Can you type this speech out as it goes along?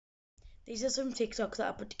These are some TikToks that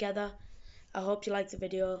I put together. I hope you like the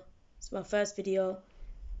video. It's my first video.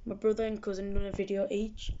 My brother and cousin done a video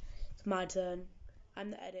each. It's my turn.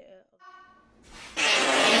 I'm the editor.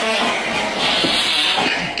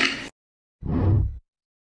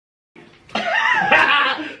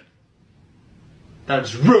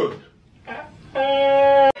 That's rude.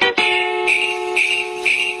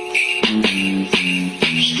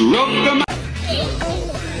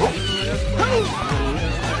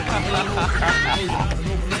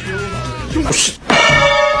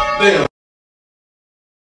 Damn.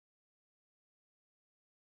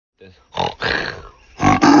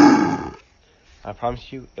 I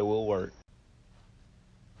promise you, it will work.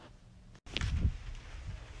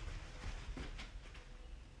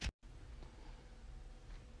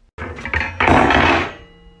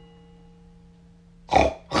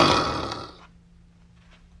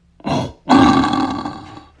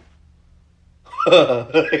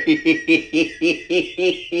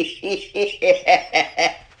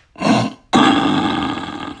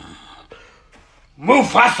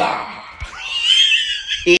 Mufasa!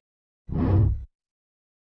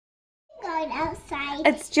 Going outside.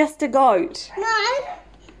 It's just a goat. No,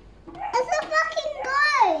 it's a fucking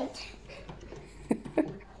goat.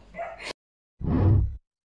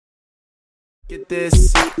 Get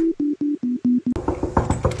this.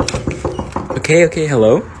 Okay,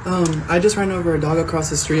 hello? I just ran over a dog across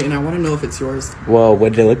the street and I want to know if it's yours. Well,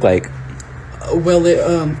 what did it look like?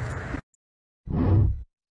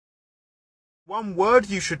 One word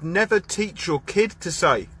you should never teach your kid to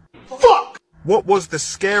say. Fuck! What was the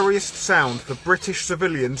scariest sound for British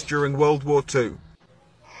civilians during World War II?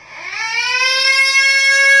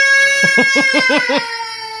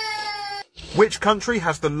 Which country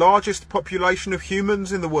has the largest population of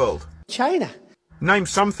humans in the world? China. Name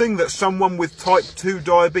something that someone with type 2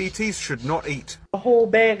 diabetes should not eat. A whole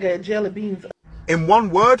bag of jelly beans. In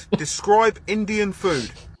one word, describe Indian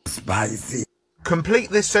food. Spicy.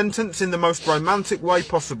 Complete this sentence in the most romantic way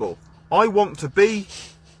possible. I want to be...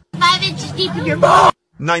 5 inches deep in your mouth.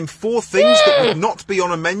 Name 4 things that would not be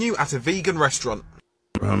on a menu at a vegan restaurant.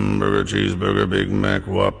 Hamburger, cheeseburger, Big Mac,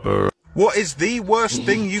 Whopper. What is the worst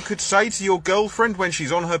thing you could say to your girlfriend when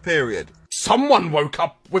she's on her period? Someone woke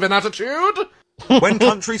up with an attitude? When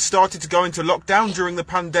countries started to go into lockdown during the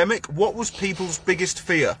pandemic, what was people's biggest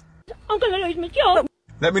fear? I'm gonna lose my job.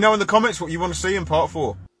 Let me know in the comments what you want to see in part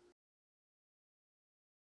 4.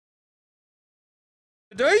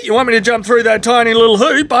 You want me to jump through that tiny little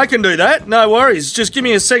hoop? I can do that. No worries. Just give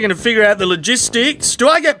me a second to figure out the logistics. Do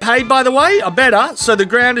I get paid, by the way? I better. So the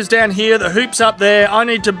ground is down here. The hoop's up there. I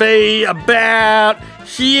need to be about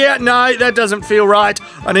here. No, that doesn't feel right.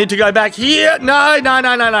 I need to go back here. No.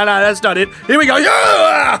 That's not it. Here we go.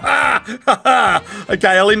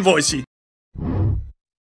 Okay, I'll invoice you.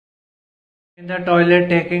 In the toilet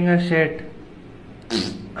taking a shit.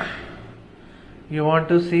 You want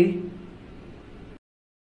to see?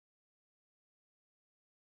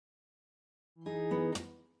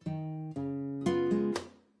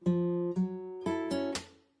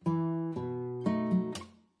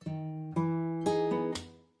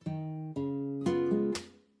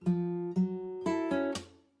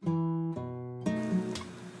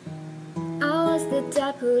 The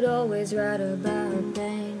type who'd always write about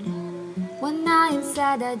pain. One night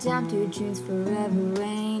inside I jammed to tunes forever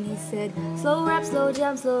rain. He said, slow rap, slow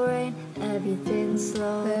jam, slow rain, everything's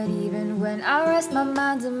slow. But even when I rest, my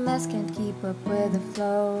mind's a mess, can't keep up with the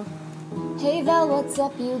flow. Hey Val, what's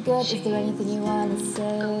up, you good? Is there anything you wanna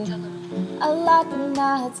say? I like the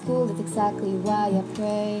night at school, that's exactly why I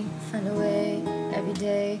pray. Find a way every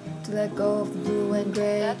day to let go of the blue and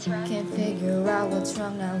gray. Can't figure out what's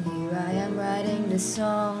wrong, now here I am writing this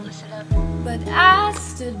song. But I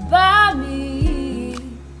stood by me,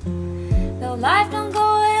 though life don't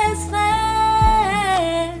go as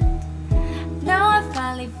planned. Now I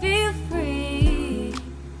finally feel free,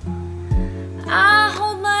 I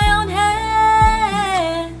hold my own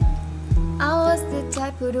hand. I was the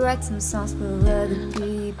type who'd write some songs for other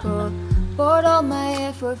people, poured all my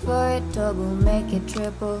effort for it, double, make it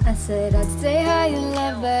triple. I said I'd stay high in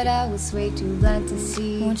love, but I was way too blind to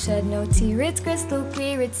see. Won't shed no tear, it's crystal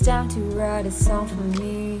clear, it's time to write a song for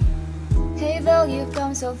me. Hey Val, you've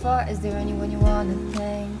come so far, is there anyone you wanna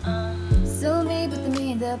thank? Still me, but the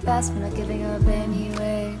me in the past, we're not giving up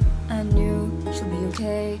anyway. I knew she'll be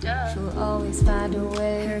okay, she'll always find a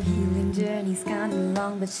way. Her healing journey's kinda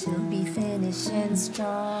long, but she'll be finishing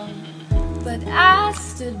strong. But I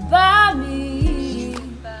stood by me,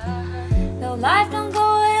 though life don't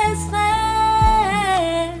go as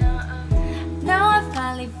planned. Now I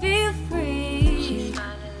finally feel free,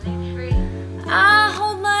 I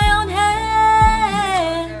hold my own hand.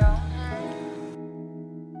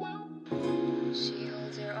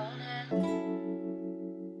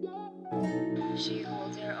 she